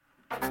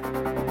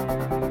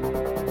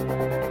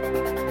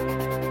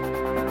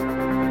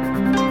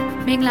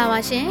င်္ဂလာပါ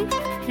ရှင်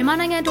မြန်မာ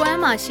နိုင်ငံတွင်း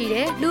မှာရှိ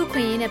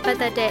တဲ့လူခွင့်ရင်းနဲ့ပတ်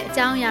သက်တဲ့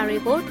အကြောင်းအရာတွေ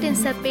ကိုတင်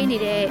ဆက်ပေးနေ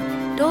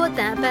တဲ့ဒို့အ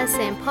တန်အပတ်စ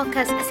ဉ်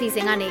podcast အစီအ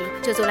စဉ်ကနေ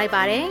ကြိုဆိုလိုက်ပါ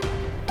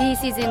တယ်ဒီအ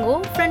စီအစဉ်ကို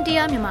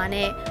Frontier မြန်မာ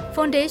နဲ့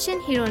Foundation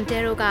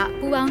Hirondero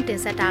ကပူးပေါင်း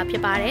တင်ဆက်တာဖြ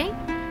စ်ပါ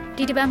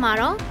တယ်ဒီတစ်ပတ်မှာ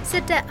တော့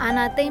စစ်တပ်အာ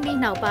ဏာသိ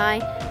မ်းပြီးနောက်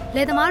ပိုင်း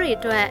လယ်သမားတွေ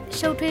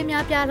အတွက်ရှုပ်ထွေး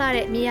များပြားလာ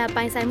တဲ့မြေယာ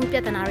ပိုင်ဆိုင်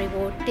မှုပြဿနာ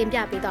တွေကို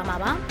တင်ပြပေးသွား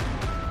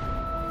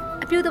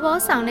မှာပါအပြုသ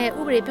ဘောဆောင်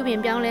တဲ့ဥပဒေပြုပြင်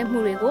ပြောင်းလဲမှု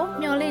တွေကို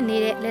မျှော်လင့်နေ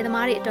တဲ့လယ်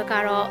သမားတွေအတွက်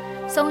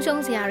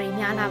ကတော့ဆုံးရှုံးစရာတွေ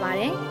များလာပါ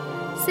တယ်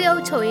။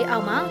စစ်အုပ်ချုပ်ရေးအော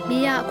က်မှာမြေ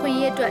ယာအခွင့်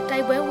အရေးအတွက်တို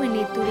က်ပွဲဝင်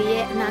နေသူ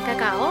တွေရဲ့အနာဂတ်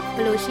ကရော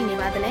ဘယ်လို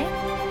ရှိနေပါသလဲ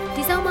။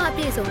ဒီဆောင်မ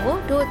အပြည့်အစုံ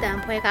ကိုဒို့အ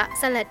တန်ဖွဲ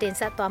ကဆက်လက်တင်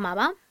ဆက်သွားမှာ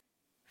ပါ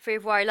။ဖေ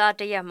ဖော်ဝါရီလ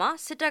1ရက်မှာ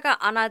စစ်တပ်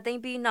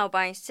ကအာဏာသိမ်းပြီး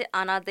နောက်ပိုင်းစစ်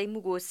အာဏာသိမ်းမှု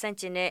ကိုဆ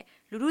န့်ကျင်တဲ့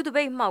လူထု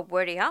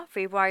တပိတ်မှောက်ပွဲ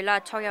တွေဟာဖေဖော်ဝါရီလ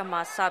6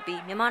ရက်မှာ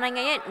စပြီးမြန်မာနိုင်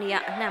ငံ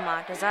ရဲ့နေရာအနှံ့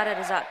မှာတ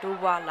စားတ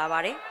စားတိုးပွားလာပါတ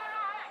ယ်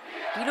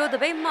။ဒီလိုတ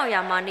ပိတ်မှောက်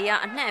ရာ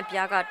မှာနေရာအနှံ့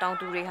အပြားက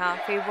တောင်သူတွေဟာ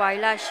ဖေဖော်ဝါရီ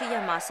လ10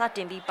ရက်မှာစတ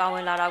င်ပြီးပါ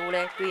ဝင်လာတာကို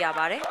လည်းတွေ့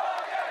ရပါတယ်။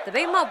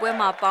တပိတ်မှောက်ပွဲ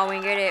မှာပါဝ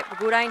င်ခဲ့တဲ့ပဲ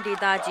ခူးတို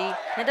င်းဒေသကြီး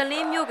နယ်တ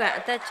လင်းမြို့ကန်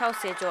အသက်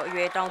60ကျော်အရွ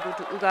ယ်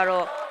တောင်သူတူဦးက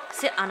တော့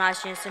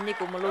စစ်အာဏာရှင်စ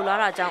နစ်ကိုမလို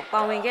လားတာကြောင့်ပါ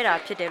ဝင်ခဲ့တာ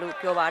ဖြစ်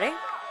တယ်လို့ပြောပါတယ်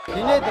။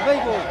ဒီနေ့တပိတ်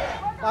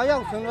ကိုပါရော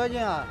က်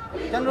ဆင်နွှဲခြင်းဟာ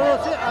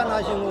ကျွန်တော်တို့စစ်အာဏာ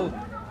ရှင်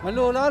ကိုမ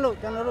လိုလားလို့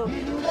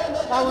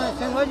ကျွန်တော်တို့ပါဝင်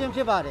ဆင်နွှဲခြင်းဖြ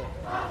စ်ပါတယ်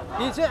။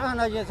ဒီ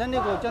စစ်အာဏာရှင်စ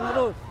နစ်ကို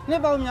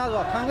ကျွန်တော်တို့နှစ်ပေါ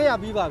င်းများစွာခံခဲ့ရ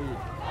ပြီးပါပြီ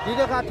။ဒီ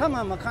တစ်ခါထပ်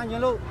မံ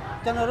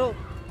မခံကျင်လို့ကျွန်တော်တို့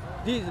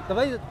ဒီ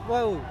တပိတ်ပွဲ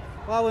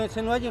ကိုပါဝင်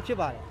ဆင်နွှဲခြင်းဖြစ်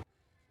ပါ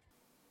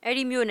တယ်အဲ့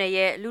ဒီမြို့နယ်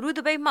ရဲ့လူထုတ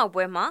ပိတ်မှောက်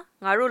ပွဲမှာ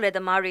ငါတို့လယ်သ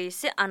မားတွေ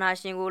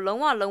စစ်အာဏာရှင်ကိုလုံး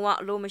ဝအ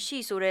လိုမ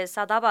ရှိဆို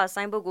တဲ့စာသားပါ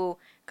ဆိုင်းဘုတ်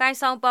ကိုကိုင်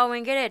ဆောင်ပါဝ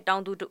င်ခဲ့တဲ့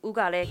တောင်သူတဦး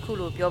ကလ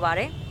ည်းခုလိုပြောပါ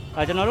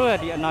တယ်ကျွန်တော်တို့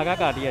ရဲ့ဒီအနာ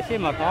ဂတ်ကဒီအရှိ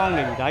မကော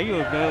င်းနေပြီဒါကြီး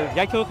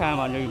ကိုရိုက်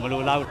ချိုးခံမှာ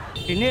မလို့လား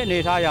ဒီနေ့အ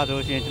နေထားရ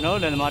ဆိုရှင်ကျွန်တော်တို့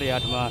လယ်သမားတွေ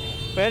ကဒီမှာ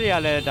ပဲတွေက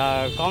လည်းဒါ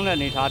ကောင်းတဲ့အ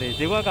နေထားတွေ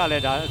ဈေးကွက်က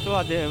လည်းဒါအစိုးရ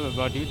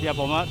ဒီတရား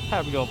ပေါ်မှာထ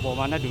ပ်ပြီးတော့ပေါ်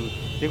မှာနဲ့တူ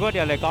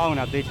ဈေးကွက်တွေကလည်းကော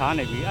င်းအောင်သေ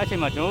ချာနေပြီအဲ့ချိ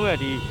န်မှာကျွန်တော်တို့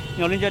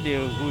ရဲ့ဒီညှော်လင်းချက်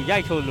တွေကို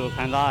ရိုက်ချိုးလို့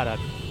ခံစားရတာ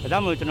ဒါကြော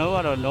င့်မို့ကျွန်တော်တို့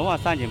ကတော့လုံးဝ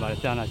စန့်ကျင်ပါ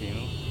တယ်ဆရာနာရှင်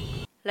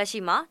လက်ရှိ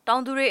မှာတော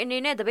င်သူတွေအနေ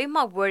နဲ့တပိတ်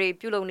မှောက်ပွဲတွေ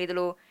ပြုလုပ်နေသ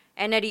လို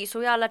NLD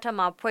အစိုးရလက်ထက်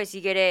မှာဖွဲ့စ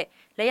ည်းခဲ့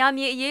တဲ့လယ်ယာ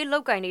မြေအ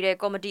ရေးလုပ်ကိုင်နေ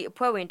တဲ့ကော်မတီ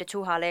အဖွဲ့ဝင်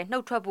တချို့ဟာလည်း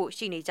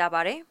နှုတ်ထွက်ဖို့ရှိနေကြပါ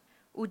တယ်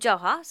။ဦး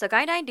ကျော်ဟာစ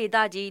ကိုင်းတိုင်းဒေ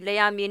သကြီးလယ်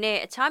ယာမြေနဲ့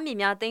အခြားမြေ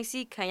များသိမ်းဆ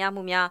ည်းခံရ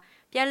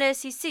မှုများပြန်လည်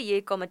စီ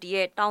စစ်ရေးကော်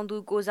မတီရဲ့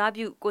တောင်သူကို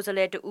စားပြုကိုယ်စား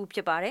လှယ်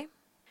တဦးဖြစ်ပါတယ်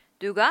။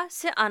သူ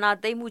ကစစ်အာဏာ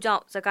သိမ်းမှုကြော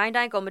င့်စကိုင်း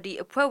တိုင်းကော်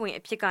မတီအဖွဲ့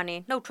ဝင်အဖြစ်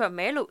ကနေနှုတ်ထွက်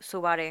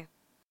မယ်လို့ဆိုပါတယ်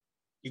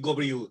။ဒီကော်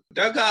မတီကို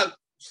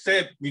တက်က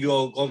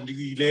ဆက်ပြီးတော့ကော်မတီ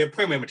လည်း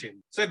ဖွဲ့မယ်မ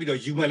ထင်ဘူး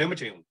ဆက်ပြီးတော့ယူမယ်လည်း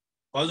မထင်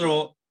ဘူးဘာလို့ဆို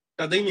တော့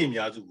တသိန်း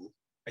မြေများစုကို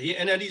အရင်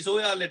NLD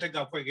ဆိုရလက်ထက်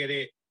ကဖွဲ့ခဲ့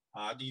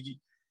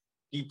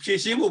တဲ့ဒီဖြည့်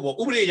ရှ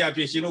င်းဖို့ပေါ့ဥပဒေအ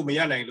ရဖြည့်ရှင်းလို့မ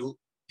ရနိုင်လို့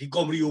ဒီ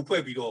ကော်မတီကို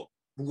ဖွဲ့ပြီးတော့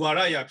ဘူဝါ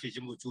ဒအရဖြည့်ရှ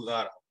င်းဖို့ကြိုး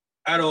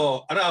စားတာအဲ့တော့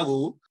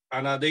အဲ့ဒါကို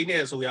အာဏာသိ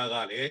မ်းတဲ့အစိုးရ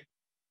ကလ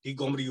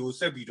ည်းဒီကော်မတီ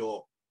ကိုဆက်ပြီးတော့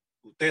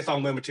တဲ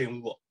ဆောင်မယ်မထင်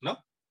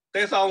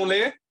ဘူးပေါ့နော်တဲဆောင်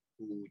လည်း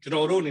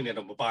ကျွန်တော်တို့အနေ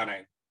နဲ့တော့မပါ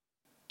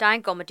နိုင်တို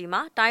င်းကော်မတီ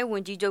မှာတိုင်းဝ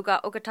န်ကြီးချုပ်က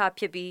ဥက္ကဋ္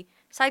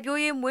ဌဖြစ်ပြီးစိုက်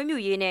ပျိုးရေးမွေး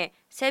မြူရေး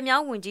နဲ့ဆယ်မြော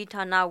င်းဝန်ကြီး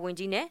ဌာနဝန်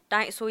ကြီး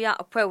နဲ့တိုင်းအစိုး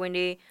ရအဖွဲ့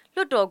ဝင်တွေ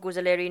လွှတ်တော်ကိုယ်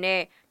စားလှယ်တွေ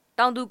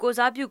နဲ့တောင်သူ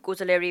ကိုစားပြုကိုယ်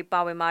စားလှယ်တွေပါ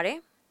ဝင်ပါတယ်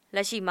။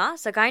လက်ရှိ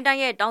မှာစကိုင်းတိုင်း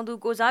ရဲ့တောင်သူ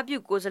ကိုစား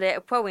ပြုကိုယ်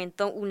စားလှယ်အဖွဲ့ဝင်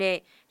3ဦး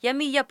နဲ့ရ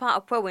မီရဖ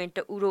အဖွဲ့ဝင်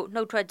2ဦးတို့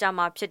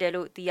နှုတ်ထွက်ကြမှာဖြစ်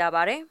တယ်လို့သိရပါ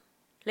တယ်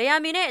။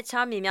လယ်ယာမြေနဲ့အ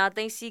ခြား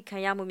မြေများသိမ်းဆည်းခံ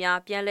ရမှုများ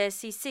ပြန်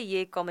လည်စီစစ်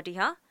ရေးကော်မတီ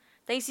ဟာ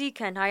သိမ်းဆ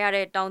ည်းခံထား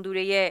ရတဲ့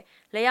တောင်သူတွေ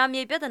ရဲ့လယ်ယာ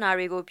မြေပြဿနာ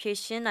တွေကို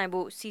ဖြေရှင်း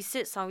နိုင်ဖို့စီစ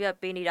စ်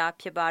ဆောင်ရွက်ပေးနေတာ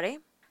ဖြစ်ပါတယ်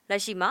။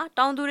လက်ရှိ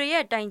မှာတောင်သူ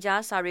တွေရဲ့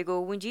တိုင်ကြားစာတွေ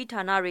ကိုဝန်ကြီး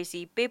ဌာနတွေ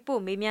စီ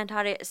ပေးပို့မေးမြ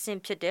န်းထားတဲ့အဆင့်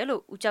ဖြစ်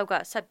တယ်လို့ဦးကျောက်က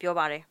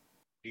ဆက်ပြောပါတယ်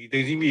ဒီ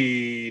သိသိမီ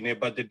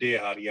နဲ့ပတ်သက်တဲ့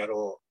ဟာတွေက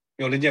တော့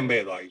မျောလင်းချက်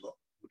မဲ့သွားပြီပေါ့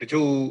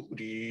တချို့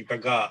ဒီ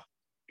ဘက်က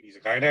ဒီ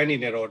စကိုင်းတို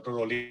င်းနေနဲ့တော့တော်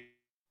တော်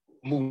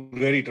လေးမှု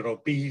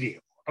တွေတော်တော်ပြီးတယ်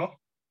ပေါ့နော်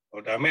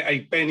ဟိုဒါပေမဲ့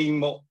အဲ့ပန်နီ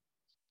မော့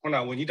ခု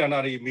နဝန်ကြီးဌာ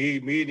နတွေ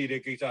မေးနေတဲ့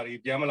ကိစ္စတွေ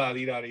ပြန်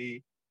မလာသေးတာ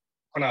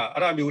တွေခုန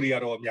အဲ့ဒါမျိုးတွေက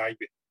တော့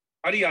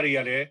အများကြီးပဲအဲ့ဒီဟာတွေက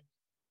လည်း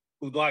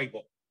ဟိုသွားပြီ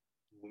ပေါ့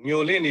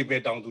မျောလင်းနေပဲ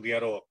တောင်သူတွေ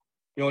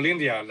ကတော့မျောလ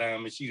င်းတရားလ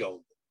မ်းမ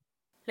ရှိတော့ဘူး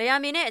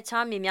လယ်ယာမြေနဲ့အ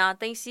ခြား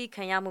မြေများသိမ်းဆည်း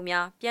ခံရမှု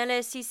များပြန်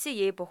လည်စီစစ်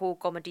ရေးဗ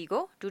ဟိုကော်မတီ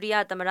ကိုဒုတိယ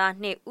သမ္မ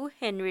တနှစ်ဦးဟ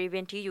င်နရီဗ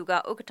င်တီယူကဥ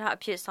က္ကဋ္ဌ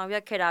အဖြစ်ဆောင်ရွ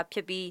က်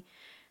ခဲ့တာဖြစ်ပြီး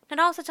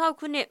2016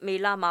ခုနှစ်မေ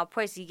လမှာ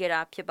ဖွဲ့စည်း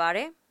ခဲ့တာဖြစ်ပါတ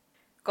ယ်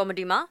။ကော်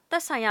မတီမှာ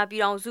သက်ဆိုင်ရာပြ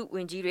ည်ထောင်စုဝ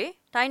န်ကြီး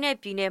တွေတိုင်းနယ်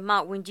ပြည်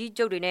နယ်မှဝန်ကြီး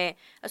ချုပ်တွေ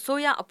နဲ့အ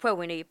စိုးရအဖွဲ့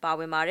ဝင်တွေပါ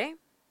ဝင်ပါတယ်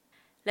။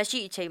လက်ရှိ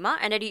အချိန်မှာ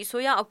NLD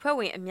အစိုးရ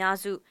အဖွဲ့ဝင်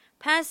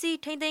အများစုဖမ်းဆီး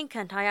ထိန်းသိမ်း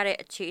ခံထားရ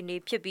တဲ့အခြေအနေ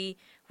ဖြစ်ပြီး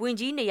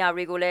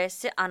ဝင်ကြီးနေရာတွေကိုလ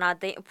ည်းစစ်အာဏာ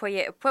သိမ်းအဖွဲ့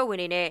ရဲ့အဖွဲ့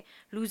ဝင်တွေ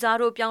နဲ့လူစား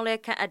တို့ပြော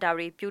င်းလဲခန့်အပ်တာ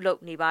တွေပြုလုပ်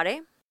နေပါတယ်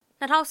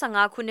။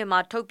2015ခုနှစ်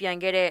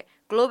မှာထုတ်ပြန်ခဲ့တဲ့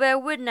Global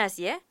Witness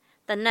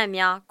ရဲ့တ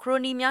နက်များခ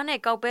ရိုနီများနဲ့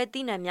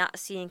ကောက်ပဲသီးနှံများအ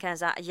စီ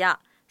ရင်ခံစာအ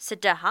ရစစ်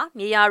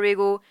တပ်ဟာမြေယာ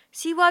တွေကို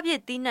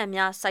စီးပွားဖြစ်သီး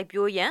နှံများစိုက်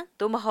ပျိုးရန်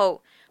သို့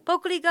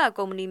မဟုတ်ပုဂ္ဂလိ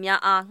ကကုမ္ပဏီများ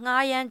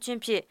အားငှားရမ်းခြင်း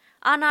ဖြ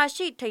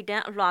င့်အာဏာရှိထိပ်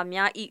တန်း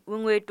အလွှာများ၏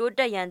ဝင်ငွေတိုး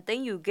တက်ရန်သိ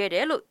မ်းယူခဲ့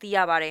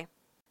တယ်လို့သိရပါတယ်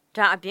။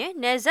ဒါ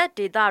အပြင်နယ်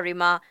စပ်ဒေသ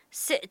တွေမှာ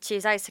စစ်အ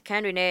ခြေစိုက်စခ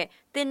န်းတွေ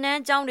နဲ့တင်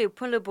နန်းကျောင်းတွေ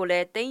ဖွ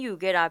င့်လှစ်ဖို့လဲသိမ်းယူ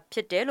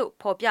ခဲ့တာဖြစ်တယ်လို့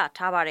ဖော်ပြ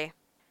ထားပါတယ်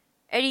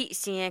။အဲ့ဒီအ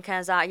စီ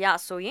ရင်ခံစာအ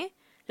ရဆို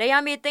ရင်လ လေ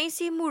ယာမြေသိမ်း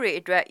ဆည်းမှုတွေ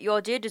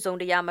အတွက်ရော်ကျေးတ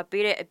စုံတရာ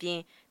မပေးတဲ့အပြင်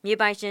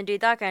မြေပိုင်ရှင်ဒေ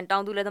သခံတော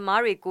င်သူလယ်သ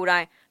မားတွေကိုယ်တို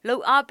င်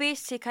လှုပ်အား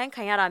ပေးစေခို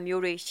င်းခံရတာ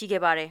မျိုးတွေရှိခဲ့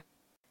ပါတယ်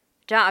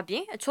။ဒါ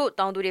အပြင်အ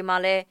ချို့တောင်သူတွေမှာ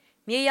လည်း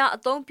မြေယာအ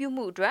သုံး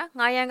ပြုမှု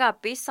အတွက်ငှားရမ်းက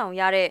ပေးဆောင်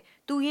ရတဲ့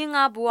သူရင်း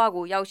ငါးဘ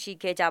ဝကိုရောက်ရှိ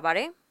ခဲ့ကြပါတ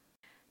ယ်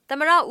။သမ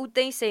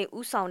ရဦးသိန်းစိန်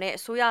ဦးဆောင်တဲ့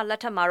အစိုးရ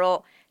လက်ထက်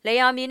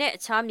မှာတော့လေယာမြေနဲ့အ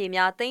ခြား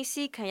မြေများသိမ်း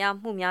ဆည်းခံ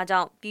ရမှုများကြော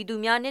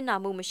င့်ပြည်သူများနစ်နာ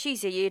မှုမ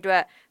ရှိစေရေး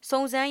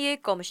အတွက်စုံစမ်း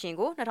ရေးကော်မရှင်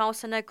ကို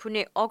2012ခုနှ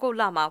စ်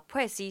ဩဂုတ်လ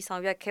မှာဖွဲ့စည်းဆော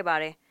င်ရွက်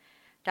ခဲ့ပါတယ်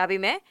။ဒါပေ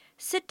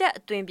မဲ့စစ်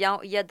တပ်အသွင်ပြော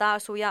င်းအရက်သား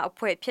အစိုးရ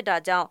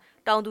အဖွဲ့ဖြစ်တာကြောင့်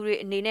တောင်သူတွေ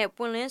အနေနဲ့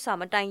ပွင့်လ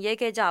င်းစာမ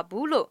တိုင်ရဲခဲ့ကြ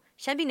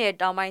ဘူးလို့ရှမ်းပြည်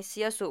နယ်တောင်ပိုင်း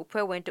CSO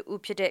အဖွဲ့ဝင်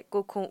တဦးဖြစ်တဲ့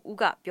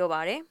ကိုခွန်ဦးကပြောပါ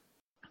တယ်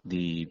။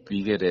ဒီ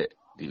ပြီးခဲ့တဲ့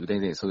ဒီဦးသိ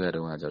န်းစိန်အစိုး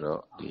ရတုန်း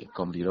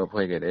ကကျတော့ဒီကော်မတီတော့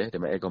ဖွဲ့ခဲ့တယ်ဒါပေ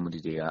မဲ့အဲကော်မတီ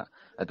တွေက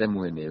အသက်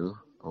မဝင်နေ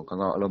ဘူးကော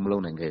င်းကောင်းအလုပ်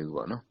မလုပ်နိုင်ခဲ့ဘူး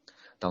ပေါ့နော်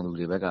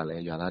တောင်သူတွေဘက်ကလည်း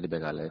ရွာသားတွေဘ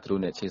က်ကလ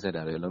ည်းသူတို့နဲ့ချိတ်ဆက်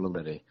တာ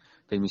တွေလုံးလုံးတွေ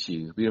သိမရှိ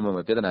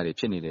ဘူးပြီးတော့မှပြဿနာ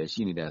တွေဖြစ်နေတယ်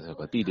ရှိနေတယ်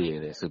ဆိုတော့တိတည်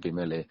ရတယ်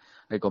ဆိုပေမဲ့လည်း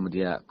အဲကော်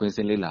မတီကကွင်းစ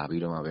င်းလေးလာ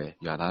ပြီးတော့မှပဲ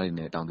ရွာသား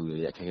တွေနဲ့တောင်သူတွေ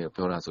ရဲ့အခက်အခဲ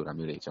ပြောတာ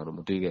ဆိုတာမျိုးတွေကျွန်တော်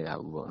တို့မတွေ့ခဲ့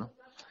ရဘူးပေါ့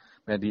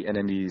နော်ဒီ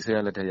NND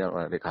ဆရာလက်ထက်ရောက်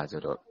လာ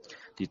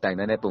တဲ့ခါကျတော့ဒီတိုင်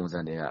တန်းတဲ့ပုံစံ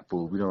တွေက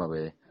ပို့ပြီးတော့မှပဲ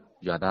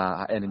ရွာသား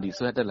NND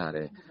ဆရာတက်လာ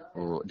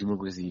တဲ့ဒီမို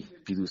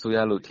ကရေစီပြည်သူဆို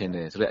ရလို့ထင်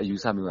တယ်ဆိုတော့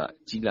အယူဆမျိုးက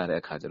ကြီးလာ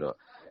တဲ့အခါကျတော့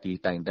ဒီ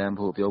တိုင်တ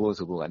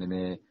န်းဖို့ပြောဖို့ဆိုဖို့ကနည်းန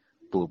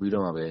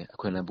ည်းပို့ပြီးတော့မှပဲအ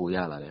ခွင့်အလမ်းပို့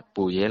ရလာတယ်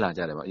ပို့ရဲလာ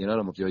ကြတယ်ပေါ့အ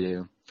ရင်တော့မပြောရဲ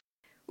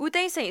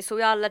ဘူးဦးသိန်းစိန်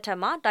အစိုးရလက်ထက်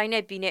မှာတိုင်းန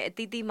ယ်ပြည်နယ်အ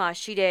သီးသီး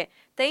မှာရှိ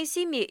တဲ့သိန်း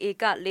စီမြေဧ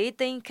က4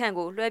သိန်းခ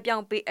န့်ကိုလွှဲပြော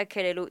င်းပေး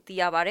အပ်ခဲ့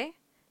တယ်လို့သိရပါ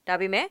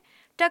တယ်ဒါပေမဲ့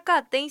တက်က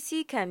သိ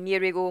န်းစီခံမြေ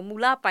တွေကိုမူ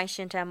လပိုင်ရှ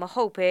င်ထံ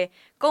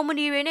မဟုတ်ဘဲကုမ္ပ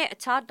ဏီတွေနဲ့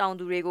အခြားတောင်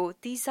သူတွေကို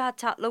တီးစား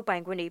ချလုပ်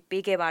ပိုင်ခွင့်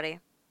တွေပေးခဲ့ပါတယ်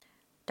။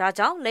ဒါ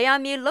ကြော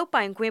င့်လေယာမြေလုပ်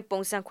ပိုင်ခွင့်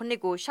ပုံစံ9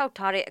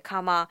ကိုရှောက်ထားတဲ့အ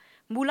ခါ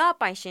မှာမူလ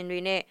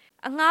ပိုင်ရှင်တွေ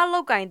နဲ့အငှား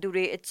လုပ်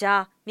ကင်သူတွေ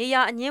အကြားမြေ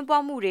ယာအင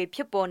င်းပွားမှု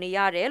တွေဖြစ်ပေါ်နေရ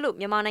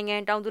တယ်လို့မြန်မာနိုင်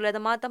ငံတောင်သူလယ်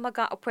သမားသမဂ္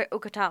ဂအဖွဲ့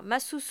ဥက္ကဋ္ဌမတ်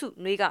စုစု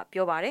နွေး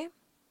ကပြောပါတယ်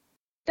။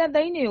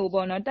တက်သိန်းတွေကို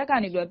ပေါ့နော်တက်က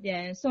နေပြီးတော့ပြ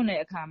န်စွန့်တဲ့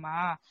အခါမှာ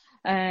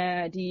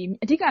ဒီ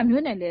အဓိက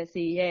မြို့နယ်လေ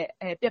စီ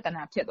ရဲ့ပြဿ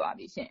နာဖြစ်သွား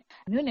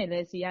ပြီရှင်မြို့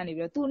နယ်လေစီကနေ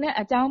ပြီးတော့သူ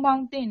နဲ့အကြောင်းပေါ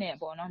င်းတင်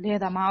တဲ့ပေါ့နော်လယ်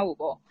သမား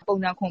ကိုပေါ့ပုံ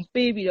စံခွန်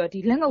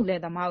ပေးပြီးတော့ဒီလက်ငုပ်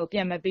လယ်သမားကိုပြ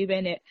န်မပေး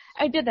ဘဲ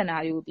နဲ့အဲ့ပြ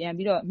ဿနာတွေ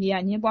ကိုပြန်ပြီးတော့မြေယာ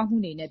ညှင်းပွားမှု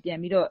တွေနဲ့ပြန်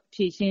ပြီးတော့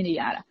ဖြေရှင်းနေ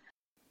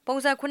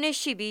ရတာပုံစံ9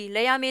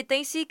ရှိပြီးလေယာမြေသိ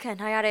မ်းဆ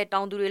ည်းခံထားရတဲ့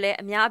တောင်သူတွေလည်း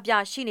အများအ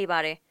ပြားရှိနေပါတ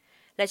ယ်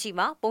လက်ရှိ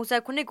မှာပုံစံ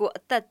9ကိုအ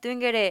သက်သွင်း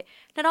ခဲ့တဲ့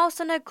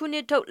2012ခုနှ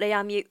စ်ထုတ်လေ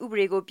ယာမြေဥ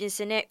ပဒေကိုပြင်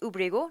ဆင်တဲ့ဥပ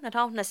ဒေကို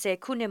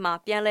2020ခုနှစ်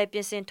မှာပြန်လည်ပြ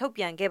င်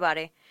ဆင်ထုတ်ပြန်ခဲ့ပါ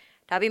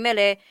တယ်ဒါပေမဲ့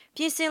လည်းပြ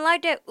င်ဆင်လို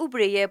က်တဲ့ဥ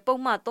ပဒေရဲ့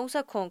ပုံမှန်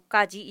39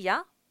ကကြီးအ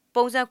ရာ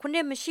ပုံစံ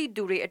9မရှိ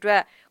သူတွေအတွ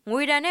က်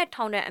ငွေဒဏ်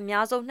နဲ့ထောင်ဒဏ်အ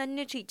များဆုံး2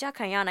နှစ်ထိကျ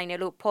ခံရနိုင်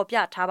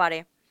တယ်လို့ဖော်ပြထားပါ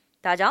တယ်။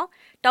ဒါကြော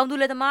င့်တောင်သူ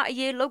လယ်သမားအ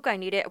ရေးလောက်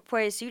ကင်နေတဲ့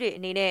အဖွဲ့အစည်း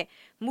တွေအနေ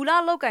နဲ့မူလ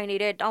လောက်ကင်နေ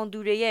တဲ့တောင်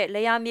သူတွေရဲ့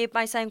လေယာ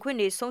မြေပိုင်ဆိုင်ခွင့်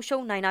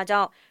တွေဆုံးရှုံး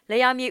နိုင်တာကြောင့်လေ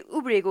ယာမြေဥ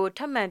ပဒေကို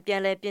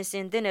ထပ်မံပြန်လည်ပြင်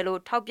ဆင်သင့်တယ်လို့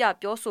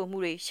ထောက်ပြပြောဆို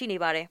မှုတွေ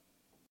ရှိနေပါတယ်။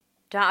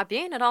ဒါ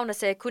အပြင်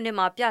2020ခုနှစ်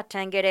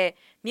မှာပြဋ္ဌာန်းခဲ့တဲ့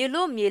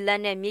မြေလွတ်မြေ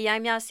လပ်နဲ့မြေရို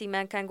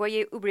င်းများစီမံခန့်ခွဲ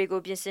ရေးဥပဒေကို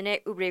ပြင်ဆင်တဲ့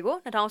ဥပဒေကို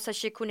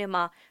2018ခုနှစ်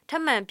မှာထ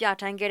ပ်မံပြဋ္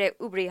ဌာန်းခဲ့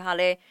တဲ့ဥ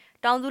ပဒေဟာလ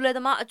ည်းတောင်သူလယ်သ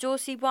မားအ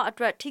ကျိုးစီးပွား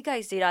အတွက်ထိခို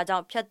က်စေတာကြော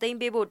င့်ဖျက်သိမ်း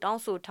ပေးဖို့တော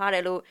င်းဆိုထားတ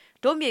ယ်လို့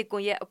ဒု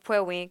မြေကွန်ရက်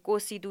အဖွဲ့ဝင်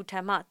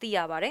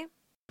ကိုစီတူထံမှသိရပါတယ်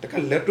။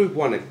တခါလက်တွေ့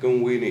ဘဝနဲ့ကုံ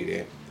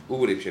ဝေးနေတဲ့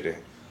ဥပဒေဖြစ်တယ်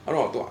။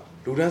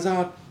အဲ့တော့လူဒ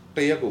န်းစား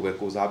တရက်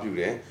ကိုပဲကိုစားပြု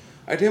တယ်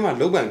။အဲ့ထဲမှာ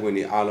လုပ်ပိုင်ခွင့်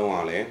တွေအားလုံး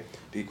ကလ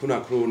ည်းဒီခုန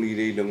ခရိုနီ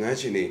တွေလုပ်င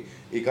န်းရှင်တွေ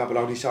ဧက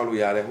ဘယ်လောက်ထိရှောက်လို့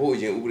ရတယ်ဟိုအ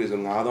ရင်ဥပဒေဆို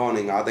9000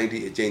နဲ့9သိ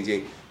န်းထိအကျ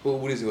ဉ်းချင်းဟိုဥ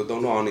ပဒေဆို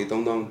3000နဲ့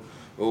3000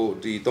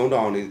ဟိုဒီ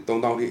3000နဲ့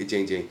3000ထိ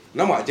အကျဉ်းချ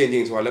င်းနောက်မှအကျဉ်းချ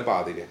င်းဆိုတာလည်းပါ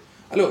သေးတယ်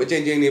အဲ့လို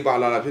အကျဉ်းချင်းတွေပါ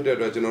လာတာဖြစ်တဲ့အ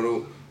တွက်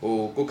ကျွန်တော်တို့ဟို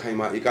ကုတ်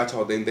ခိုင်မှာဧက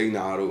6သိန်းသိန်းတာ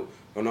တို့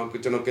နော်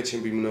ကျွန်တော်ကချင်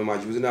ပြည်နယ်မှာ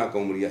ယူ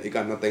ဇနာကုမ္ပဏီကဧက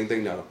2သိ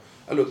န်းသိန်းတာတော့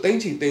အဲ့လိုသိ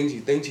န်းချီ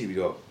ပြီး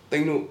တော့သိ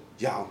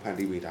န်းတို့ရအောင်ဖန်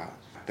တီးပေးတာ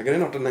တကယ်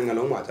တော့တနိုင်ငံ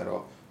လုံး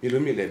မှာကျတော့မြေလွ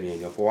တ်မြေလ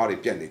ည်းမြင်ရောဘဝ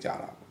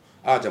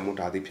တွေပြတ်နေကြတာအားကြော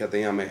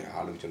င့်မို့ဒါဒီဖြတ်သိမ်းရမ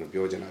ယ့်အားလို့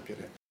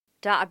ကျွန်တော်ပြောချင်တာဖြစ်တယ်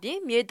ဒါ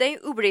အပြင်မြေသိ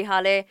မ်းဥ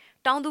ပဒေဟာလ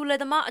ည်းတောင်သူ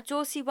လယ်သမားအ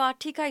ကျိုးစီးပွား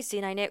ထိ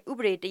ခိုက်စေနိုင်တဲ့ဥ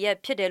ပဒေတစ်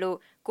ရပ်ဖြစ်တယ်လို့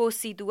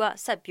ကိုစီသူက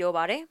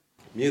ဆက်ပြောပါတယ်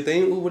။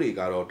မြေသိမ်းဥပဒေ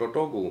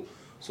ကတော့တော်တော်ကို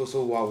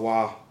ဆိုး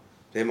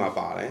ဝါးထဲမှာပါ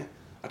တယ်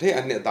။အထက်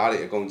အနှစ်သား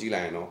တွေအကုန်ကြ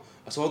ည့်လိုက်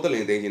ရင်တော့အစောတ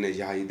လင်သိမ်းခြင်းနဲ့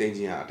ယာယီသိ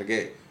မ်းခြင်းဟာတက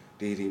ယ်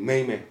ဒီမိ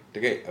မ့်ပဲတ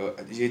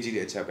ကယ်အ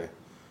ရေးကြီးတဲ့အချက်ပဲ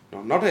။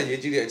နောက်ထပ်အရေး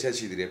ကြီးတဲ့အချက်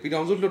ရှိသေးတယ်။ပြည်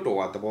ထောင်စုလွှတ်တော်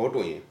ကသ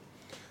ဘောတူရင်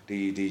ဒီ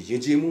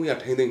ရင်ကျေးမှု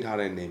ရထိန်းသိမ်းထား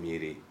တဲ့နေမြေ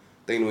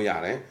တွေသိမ်းလို့ရတ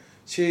ယ်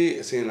။ရှေး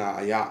အစင်လာ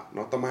အရ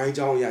နော်တမို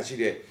င်းကြောင်းရရှိ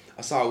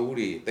တဲ့အဆောက်အ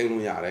ဦတွေ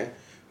တင်လို့ရ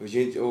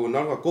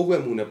တယ်နောက်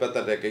ကကိုးကွယ်မှုနဲ့ပတ်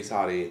သက်တဲ့ကိစ္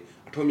စတွေ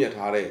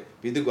အထွတ်မြတ်ထား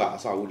တဲ့ဘိသုကာအ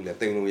ဆောက်အဦတွေလည်း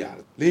တင်လို့ရ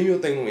တယ်၄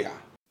မျိုးတင်လို့ရ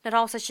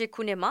2018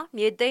ခုနှစ်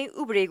မှာမြေသိ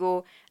မ်းဥပဒေကို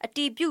အတ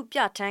ည်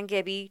ပြုပြဋ္ဌာန်း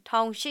ခဲ့ပြီး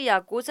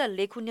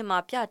1894ခုနှစ်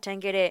မှာပြဋ္ဌာန်း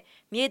ခဲ့တဲ့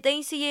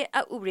မြေသိမ်းစီးရေး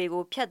အက်ဥ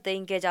ပဒေကိုဖျက်သိ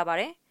မ်းခဲ့ကြပါ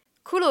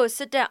တယ်ခုလို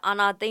စစ်တပ်အာ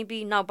ဏာသိ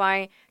မ်းပြီးနောက်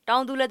ပိုင်း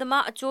တောင်သူလယ်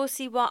သမားအကျိုး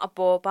စီးပွားအ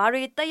ပေါ်ဘာ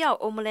တွေတက်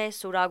ရောက်အောင်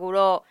မလဲဆိုတာ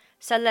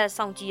ကိုတော့ဆက်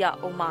လက်စောင့်ကြည့်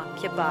ရအောင်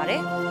မှာဖြစ်ပါတယ်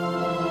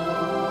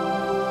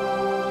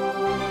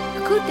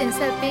ခုတင်ဆ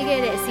က်ပေးခဲ့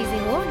တဲ့အစီအစ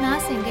ဉ်ကိုနား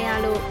ဆင်ကြရ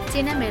လို့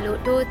ကျေနပ်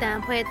မယ်လို့ဒို့အ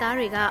တန်ဖွဲ့သား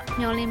တွေက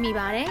မျှော်လင့်မိ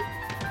ပါတယ်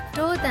။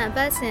ဒို့အတန်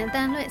ပတ်စဉ်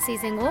တန်လွှင့်အစီ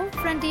အစဉ်ကို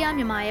Frontier မြ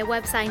န်မာရဲ့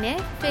website နဲ့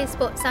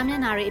Facebook စာမျ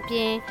က်နှာတွေ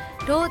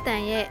အပြင်ဒို့အ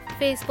တန်ရဲ့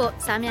Facebook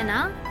စာမျက်နှာ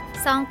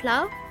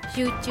SoundCloud,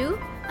 YouTube,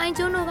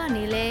 iTunes တို့က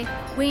နေလည်း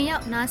ဝင်ရော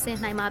က်နားဆင်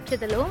နိုင်မှာဖြစ်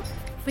တယ်လို့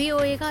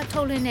VOA ကထု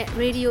တ်လွှင့်တဲ့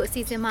ရေဒီယိုအ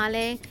စီအစဉ်မှာလ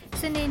ည်း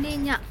စနေနေ့ည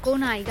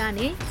9:00 နာရီက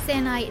နေ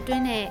10:00 နာရီအတွ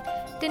င်းနဲ့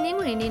တနင်္ဂ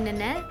နွေနေ့နံ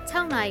နက်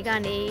6:00 နာရီက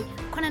နေ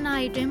9:00 နာ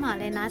ရီအတွင်းမှာ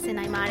လည်းနားဆင်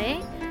နိုင်ပါတယ်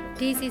။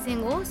ဒီအစီအစဉ်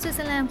ကိုဆွစ်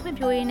ဇာလန်ဖွံ့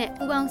ဖြိုးရေးနဲ့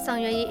ပူးပေါင်းဆော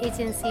င်ရွက်ရေးအေ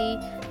ဂျင်စီ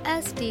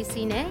SDC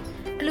နဲ့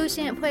အလူရှ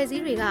င်အဖွဲ့အစ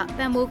ည်းတွေက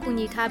ပံ့ပိုးကူ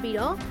ညီထားပြီး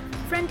တော့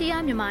Frontier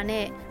မြန်မာ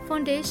နဲ့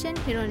Foundation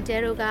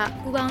Hirondelle က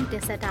ပူးပေါင်းတ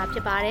င်ဆက်တာဖြ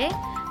စ်ပါတယ်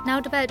။နော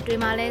က်တစ်ပတ်တွေ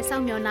မှာလည်းစော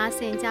င့်မျှော်နားဆ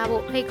င်ကြ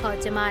ဖို့ဖိတ်ခေါ်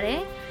ချင်ပါတ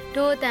ယ်။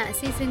တို့အတန်အ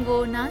စီအစဉ်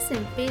ကိုနားဆ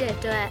င်ပေးတဲ့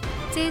အတွက်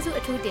ကျေးဇူး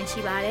အထူးတင်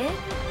ရှိပါတယ်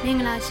။မင်္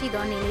ဂလာရှိ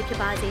သောနေ့လေးဖြစ်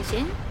ပါစေရှ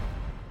င်။